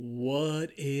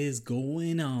What is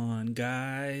going on,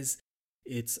 guys?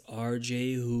 It's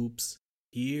RJ Hoops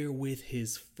here with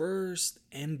his first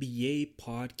NBA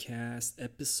podcast,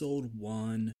 episode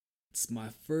 1. It's my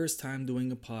first time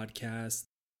doing a podcast.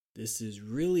 This is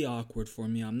really awkward for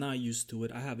me. I'm not used to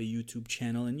it. I have a YouTube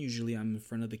channel and usually I'm in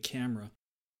front of the camera.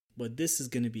 But this is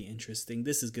going to be interesting.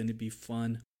 This is going to be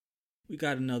fun. We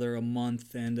got another a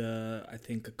month and I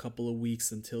think a couple of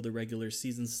weeks until the regular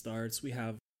season starts. We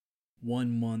have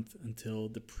 1 month until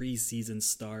the preseason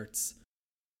starts.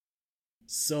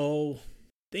 So,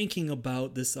 thinking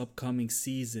about this upcoming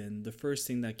season, the first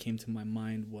thing that came to my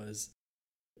mind was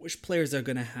which players are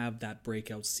going to have that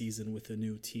breakout season with a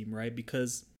new team, right?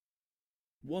 Because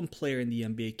one player in the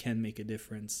NBA can make a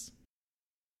difference.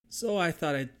 So I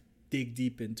thought I'd dig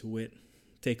deep into it,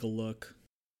 take a look.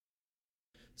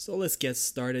 So let's get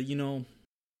started. The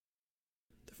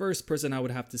first person I would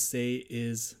have to say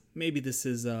is, maybe this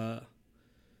is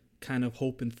kind of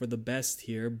hoping for the best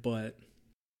here, but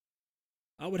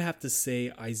I would have to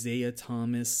say Isaiah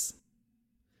Thomas.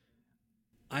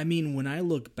 I mean, when I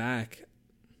look back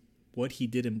what he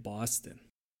did in Boston,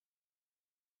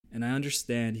 and I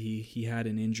understand he had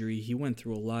an injury. He went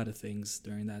through a lot of things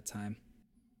during that time.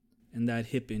 And that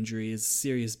hip injury is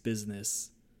serious business.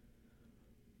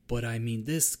 But I mean,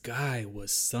 this guy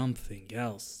was something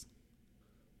else.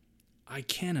 I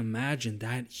can't imagine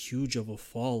that huge of a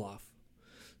fall off.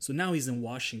 So now he's in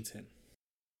Washington.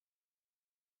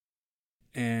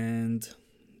 And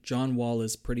John Wall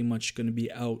is pretty much going to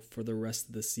be out for the rest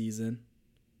of the season.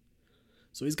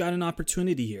 So he's got an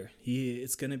opportunity here.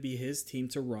 It's going to be his team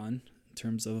to run in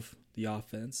terms of the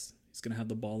offense. He's going to have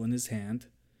the ball in his hand.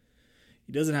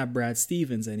 He doesn't have Brad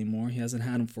Stevens anymore. He hasn't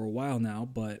had him for a while now,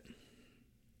 but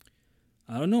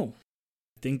I don't know.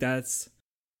 I think that's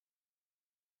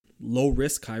low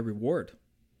risk, high reward.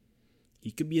 He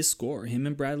could be a scorer. Him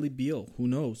and Bradley Beal. Who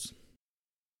knows?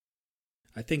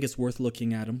 I think it's worth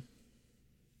looking at him.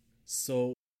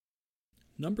 So,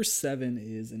 number 7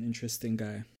 is an interesting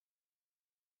guy.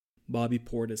 Bobby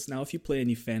Portis. Now, if you play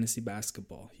any fantasy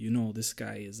basketball, you know this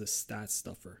guy is a stat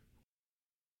stuffer.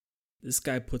 This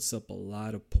guy puts up a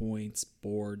lot of points,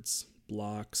 boards,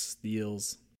 blocks,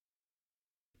 steals.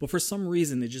 But for some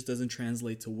reason, it just doesn't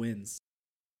translate to wins.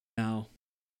 Now,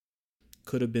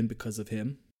 could have been because of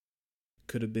him.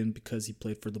 Could have been because he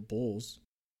played for the Bulls.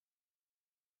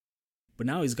 But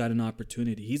now he's got an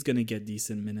opportunity. He's going to get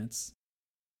decent minutes.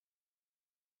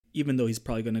 Even though he's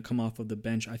probably going to come off of the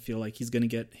bench, I feel like he's going to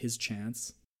get his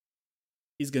chance.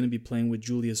 He's going to be playing with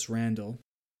Julius Randle.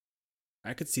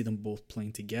 I could see them both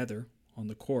playing together on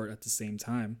the court at the same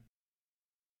time.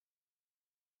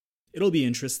 It'll be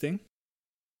interesting.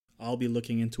 I'll be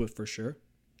looking into it for sure.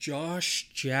 Josh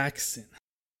Jackson.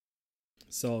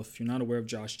 So if you're not aware of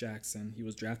Josh Jackson, he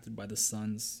was drafted by the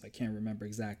Suns. I can't remember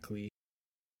exactly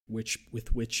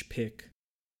with which pick.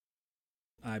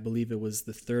 I believe it was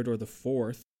the 3rd or the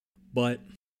 4th. But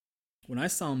when I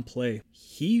saw him play,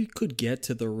 he could get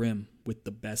to the rim with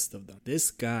the best of them. This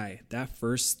guy, that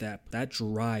first step, that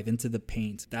drive into the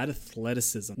paint, that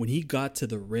athleticism, when he got to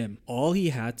the rim, all he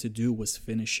had to do was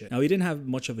finish it. Now, he didn't have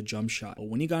much of a jump shot, but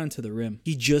when he got into the rim,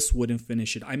 he just wouldn't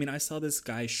finish it. I mean, I saw this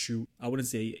guy shoot, I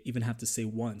wouldn't even have to say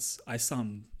once. I saw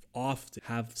him often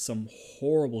have some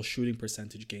horrible shooting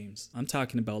percentage games. I'm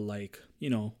talking about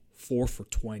 4 for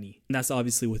 20. And that's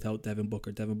obviously without Devin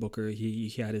Booker. Devin Booker,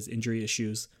 he had his injury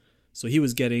issues. So he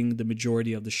was getting the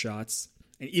majority of the shots.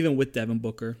 And even with Devin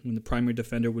Booker, when the primary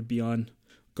defender would be on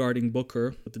guarding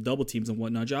Booker with the double teams and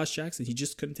whatnot, Josh Jackson, he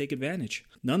just couldn't take advantage.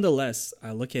 Nonetheless,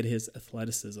 I look at his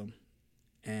athleticism.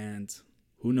 And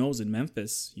who knows, in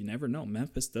Memphis, you never know.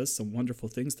 Memphis does some wonderful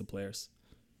things to players.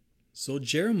 So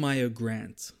Jeremiah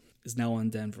Grant is now on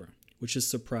Denver, which is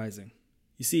surprising.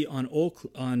 You see, on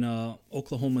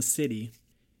Oklahoma City,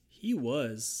 he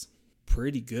was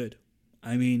pretty good.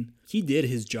 I mean, he did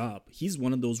his job. He's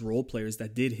one of those role players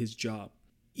that did his job.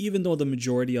 Even though the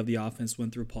majority of the offense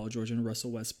went through Paul George and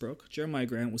Russell Westbrook, Jeremiah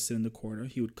Grant would sit in the corner.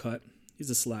 He would cut. He's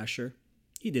a slasher.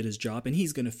 He did his job, and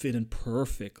he's going to fit in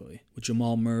perfectly with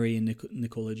Jamal Murray and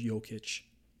Nikola Jokic.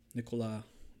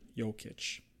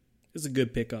 It's a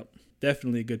good pickup.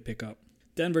 Definitely a good pickup.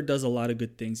 Denver does a lot of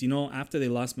good things. After they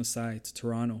lost Masai to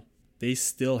Toronto, they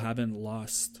still haven't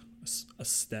lost a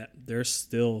step. They're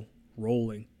still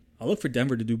rolling. I look for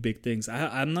Denver to do big things.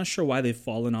 I'm not sure why they've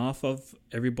fallen off of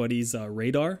everybody's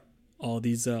radar. All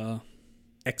these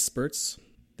experts,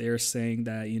 they're saying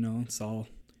that, it's all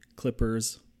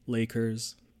Clippers,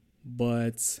 Lakers.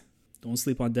 But don't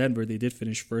sleep on Denver. They did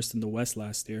finish first in the West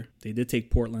last year. They did take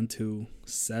Portland to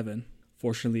 7.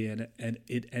 Fortunately,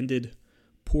 it ended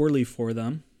poorly for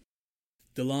them.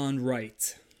 DeLon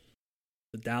Wright.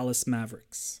 the Dallas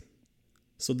Mavericks.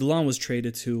 So DeLon was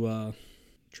traded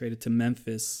to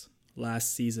Memphis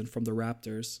last season from the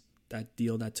Raptors. That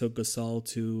deal that took Gasol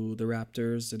to the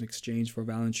Raptors in exchange for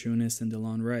Valanciunas and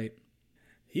DeLon Wright.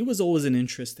 He was always an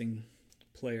interesting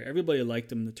player. Everybody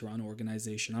liked him in the Toronto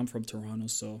organization. I'm from Toronto,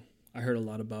 so I heard a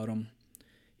lot about him.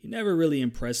 He never really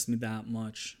impressed me that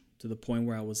much to the point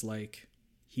where I was like,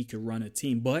 he could run a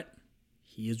team. But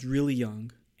he is really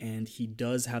young, and he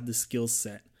does have the skill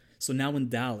set. So now in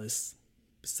Dallas,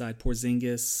 beside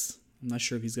Porzingis, I'm not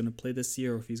sure if he's going to play this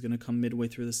year or if he's going to come midway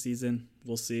through the season.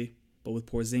 We'll see. But with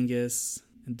Porzingis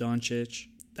and Doncic,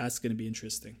 that's going to be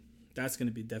interesting. That's going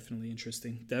to be definitely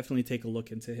interesting. Definitely take a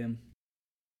look into him.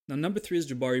 Now, number 3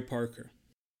 is Jabari Parker.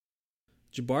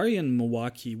 Jabari in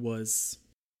Milwaukee was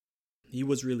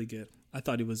really good. I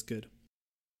thought he was good.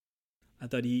 I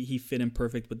thought he fit in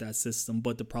perfect with that system.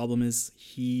 But the problem is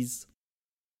he's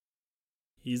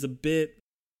a bit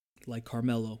like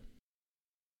Carmelo.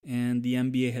 And the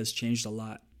NBA has changed a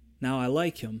lot. Now, I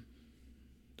like him.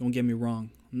 Don't get me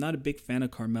wrong. I'm not a big fan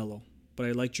of Carmelo, but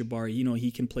I like Jabari. You know,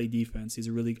 he can play defense. He's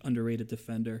a really underrated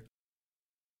defender.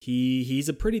 He's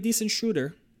a pretty decent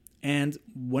shooter. And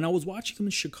when I was watching him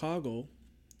in Chicago,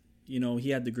 you know,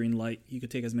 he had the green light. He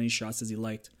could take as many shots as he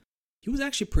liked. He was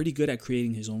actually pretty good at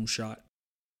creating his own shot.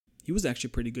 He was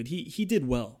actually pretty good. He did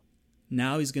well.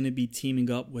 Now he's going to be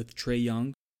teaming up with Trae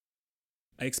Young.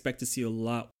 I expect to see a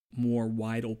lot more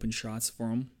wide open shots for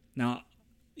him. Now,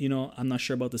 you know, I'm not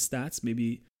sure about the stats.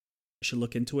 Maybe I should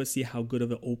look into it, see how good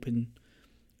of an open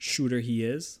shooter he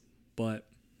is. But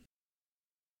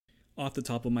off the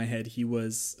top of my head, he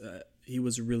was a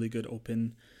really good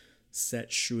open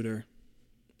set shooter.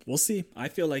 We'll see. I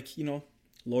feel like, you know,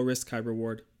 low risk, high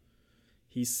reward.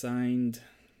 He signed,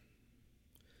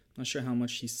 not sure how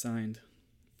much he signed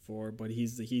for, but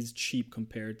he's cheap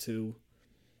compared to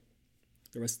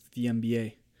the rest of the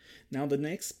NBA. Now the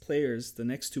next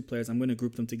two players, I'm going to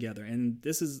group them together. And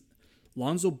this is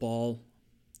Lonzo Ball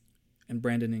and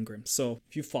Brandon Ingram. So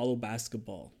if you follow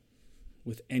basketball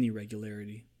with any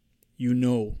regularity, you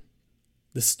know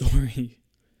the story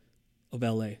of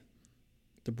LA.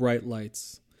 The bright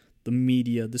lights, the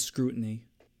media, the scrutiny.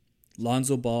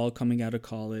 Lonzo Ball coming out of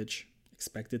college,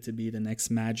 expected to be the next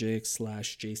Magic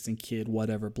 / Jason Kidd,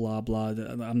 whatever, blah, blah.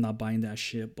 I'm not buying that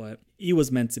shit, but he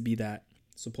was meant to be that,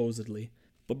 supposedly.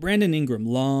 But Brandon Ingram,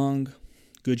 long,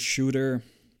 good shooter,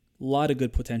 a lot of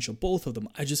good potential. Both of them.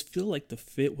 I just feel like the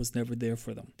fit was never there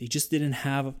for them. They just didn't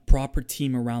have a proper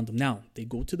team around them. Now, they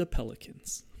go to the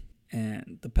Pelicans.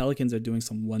 And the Pelicans are doing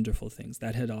some wonderful things.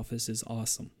 That head office is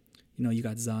awesome. You know, you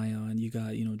got Zion, you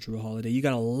got, you know, Drew Holiday. You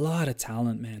got a lot of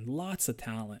talent, man. Lots of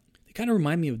talent. They kind of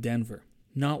remind me of Denver.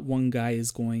 Not one guy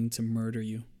is going to murder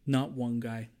you. Not one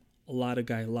guy. A lot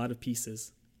of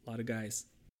pieces. A lot of guys.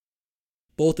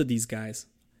 Both of these guys,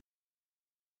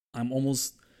 I'm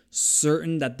almost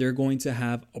certain that they're going to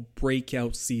have a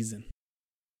breakout season.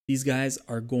 These guys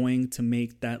are going to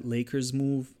make that Lakers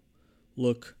move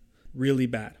look really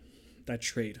bad. That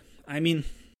trade. I mean,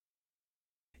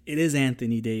 it is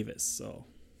Anthony Davis, so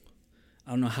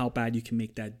I don't know how bad you can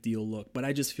make that deal look. But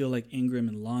I just feel like Ingram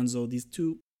and Lonzo, these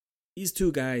two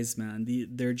guys, man,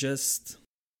 they're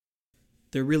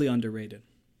really underrated.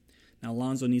 Now,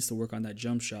 Lonzo needs to work on that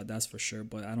jump shot, that's for sure,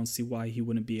 but I don't see why he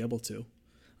wouldn't be able to.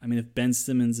 I mean, if Ben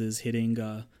Simmons is hitting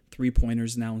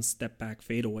three-pointers now and step-back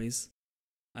fadeaways,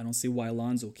 I don't see why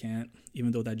Lonzo can't,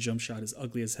 even though that jump shot is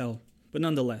ugly as hell. But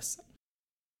nonetheless,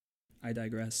 I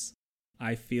digress.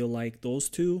 I feel like those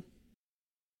two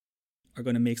are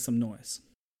going to make some noise.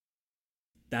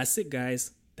 That's it,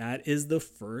 guys. That is the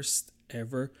first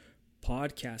ever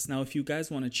podcast. Now, if you guys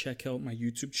want to check out my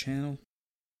YouTube channel,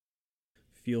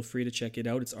 feel free to check it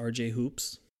out. It's RJ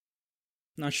Hoops.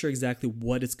 Not sure exactly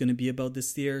what it's going to be about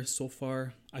this year so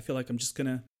far. I feel like I'm just going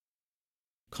to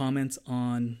comment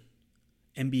on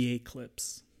NBA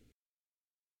clips.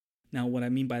 Now, what I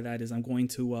mean by that is I'm going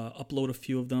to upload a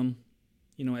few of them,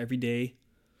 you know, every day.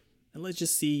 And let's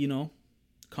just see, you know,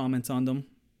 comment on them,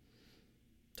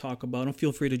 talk about them.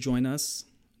 Feel free to join us.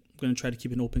 I'm going to try to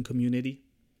keep an open community.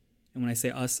 And when I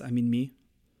say us, I mean me.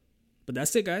 But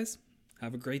that's it, guys.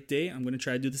 Have a great day. I'm going to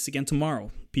try to do this again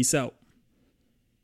tomorrow. Peace out.